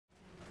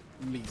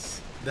Mies.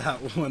 That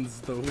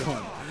one's the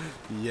one.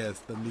 Yes,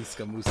 the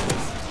Miska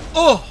Muskas.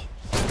 Oh!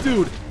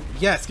 Dude!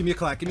 Yes, give me a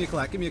clack, give me a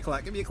clack, give me a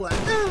clack, give me a clack.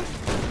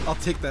 I'll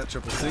take that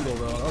triple single,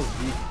 though. That was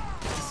deep.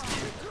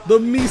 The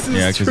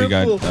Mises triple.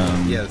 Yeah, because he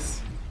got,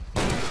 yes.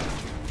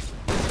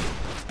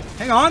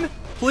 Hang on,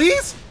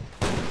 please?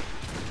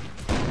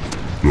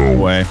 No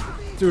way.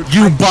 Dude,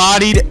 you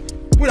bodied it.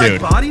 Wait,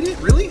 dude. I bodied it?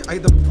 Really? I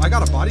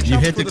got a body shot. You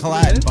hit the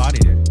collat and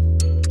bodied it.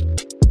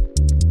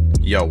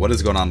 Yo, what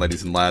is going on,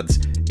 ladies and lads?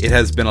 It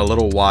has been a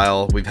little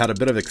while. We've had a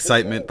bit of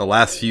excitement the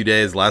last few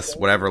days, last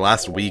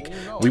week.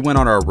 We went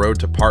on our road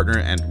to partner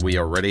and we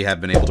already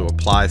have been able to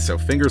apply. So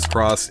fingers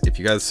crossed. If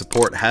you guys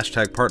support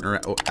hashtag partner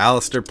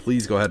Alastor,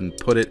 please go ahead and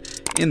put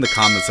it in the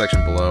comment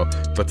section below.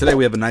 But today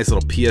we have a nice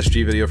little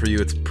PSG video for you.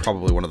 It's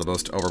probably one of the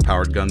most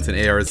overpowered guns in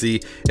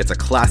ARZ. It's a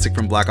classic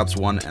from Black Ops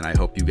 1 and I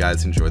hope you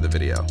guys enjoy the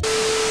video.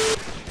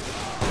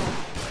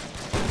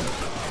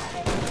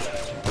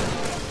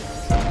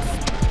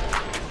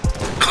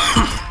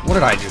 What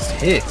did I just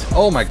hit?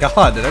 Oh my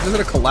god, did I just hit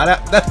a collat?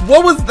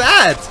 What was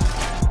that?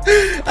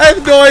 I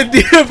have no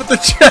idea, but the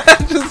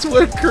chat just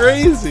went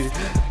crazy.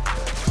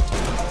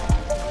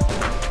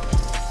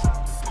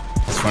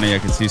 It's funny, I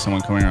can see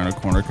someone coming around a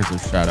corner because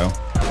of shadow.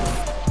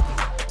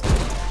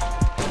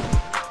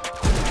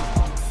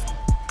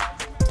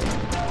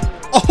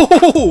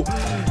 Oh!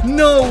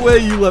 No way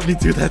you let me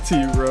do that to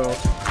you, bro.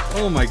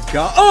 Oh my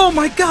god. Oh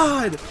my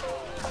god!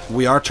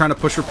 We are trying to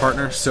push for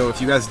partner, so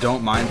if you guys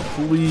don't mind,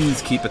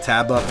 please keep a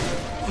tab up.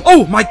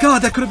 Oh my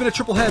god, that could have been a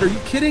triple head. Are you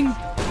kidding?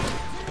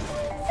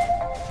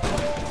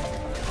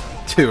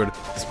 Dude,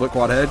 split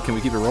quad head. Can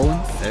we keep it rolling?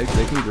 Egg,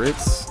 bacon,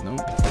 grits. No.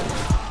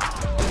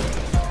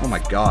 Oh my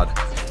god. All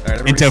right,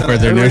 everybody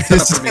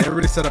set up for me.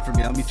 Everybody set up for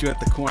me. I'll meet you at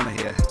the corner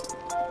here.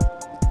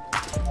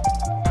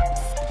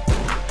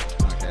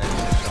 Okay.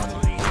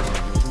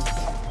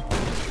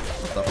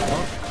 What the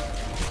fuck?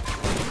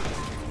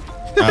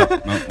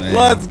 Oh, no,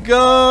 let's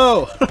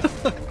go!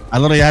 I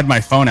literally had my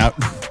phone out.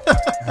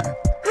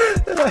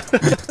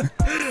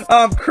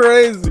 I'm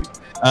crazy.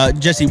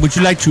 Jesse, would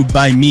you like to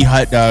buy me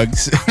hot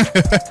dogs?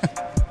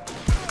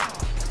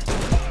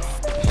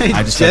 Hey,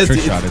 I just got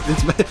trick shotted.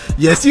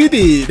 Yes, you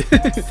did.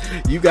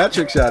 You got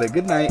trick shotted.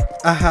 Good night.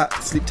 Aha.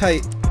 Sleep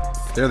tight.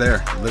 They're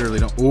there. Literally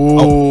don't.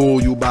 Oh,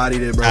 you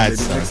bodied it, bro. Maybe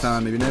next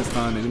time. Maybe next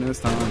time. Maybe next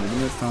time. Maybe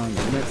next time.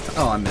 Maybe next time.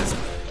 Oh, I missed. A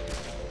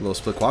little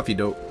split coffee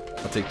dope.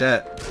 I'll take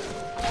that.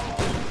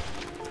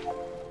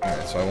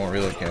 Alright, so I won't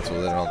reload cancel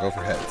with it and I'll go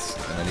for heads.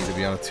 And I need to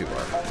be on a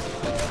 2-bar.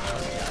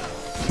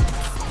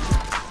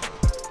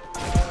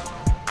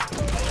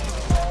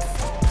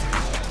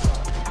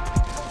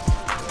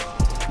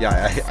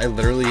 Yeah, I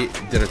literally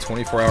did a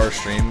 24-hour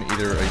stream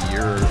either a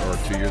year or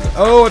 2 years ago.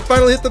 Oh, it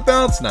finally hit the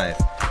bounce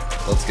knife.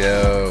 Let's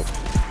go.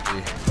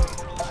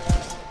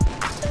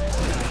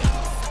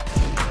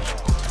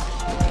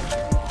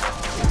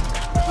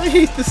 I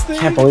hate this thing.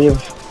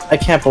 I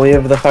can't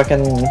believe the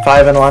fucking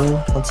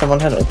 5-in-1 when someone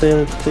hit it with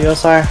the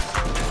USR.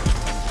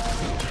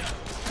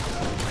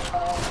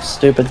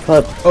 Stupid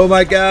clip. Oh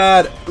my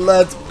god,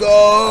 let's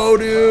go,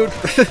 dude.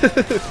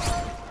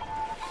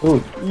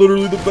 Ooh.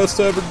 Literally the best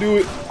to ever do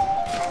it.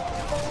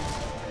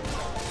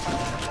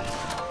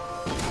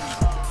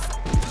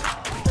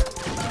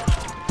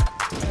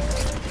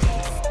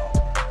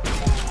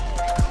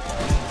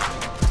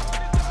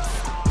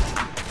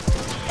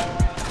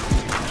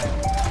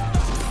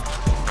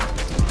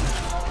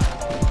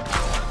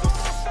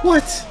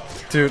 What?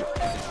 Dude,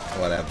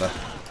 whatever.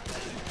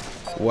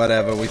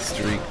 Whatever, we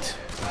streaked.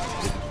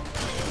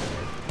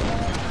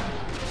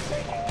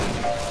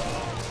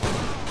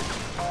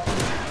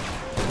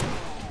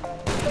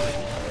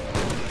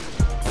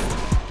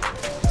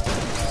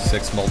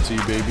 Six multi,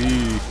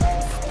 baby.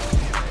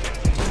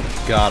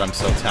 God, I'm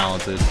so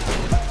talented.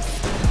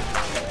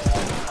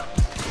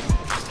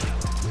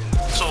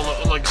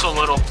 So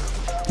little.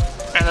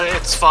 And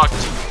it's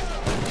fucked.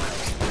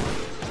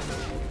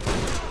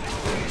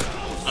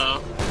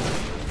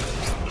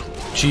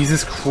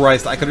 Jesus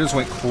Christ, I could have just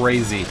went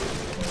crazy.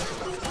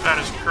 That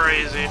is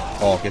crazy.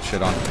 Oh, get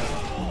shit on.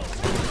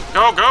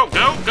 Go, go,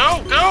 go,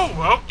 go, go!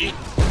 Oh, he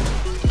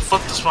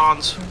flipped the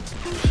spawns.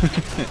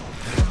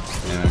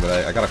 Yeah,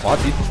 but I got a quad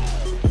feed.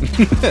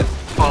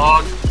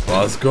 Fog.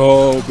 Let's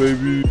go,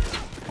 baby.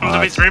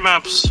 There'll be 3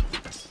 maps.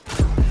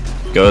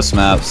 Ghost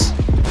maps.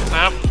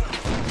 Yep.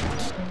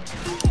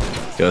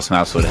 Ghost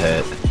maps would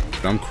hit.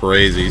 I'm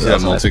crazy. You see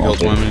that multi-kill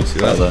one? You see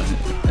that?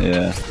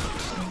 Yeah.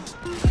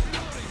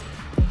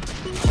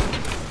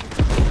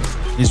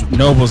 These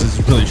Nobles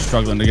is really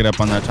struggling to get up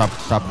on that top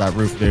of that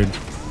roof, dude.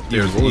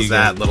 Dude, what was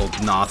that little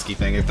Noski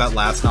thing? If that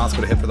last Nos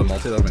would have hit for the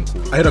multi, that would have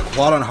been cool. I hit a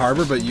quad on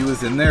Harbor, but you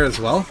was in there as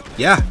well?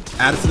 Yeah,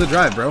 add it to the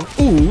drive, bro.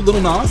 Ooh,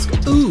 little Nos.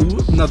 Ooh,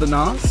 another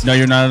Nos. No,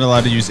 you're not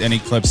allowed to use any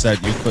clips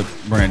that you put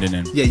Brandon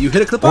in. Yeah, you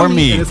hit a clip or on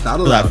me, and it's not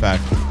allowed. For that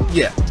fact.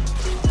 Yeah.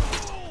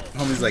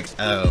 Homie's like,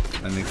 oh,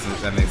 that makes sense.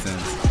 That makes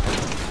sense.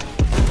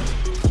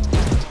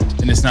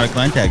 And it's not a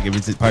clan tag, it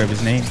was part of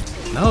his name.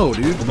 No,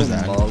 dude. What was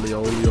that? Molly,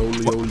 oli,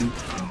 oli, oli.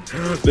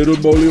 Little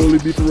molly, oli,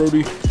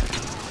 beefaroni.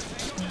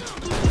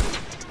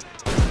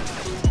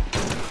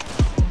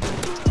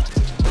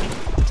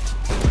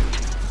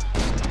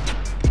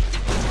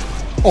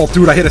 Oh,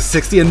 dude, I hit a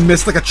 60 and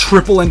missed like a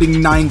triple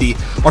ending 90.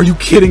 Are you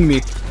kidding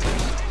me?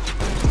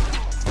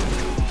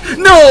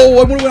 No!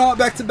 I would've went out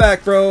back to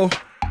back, bro.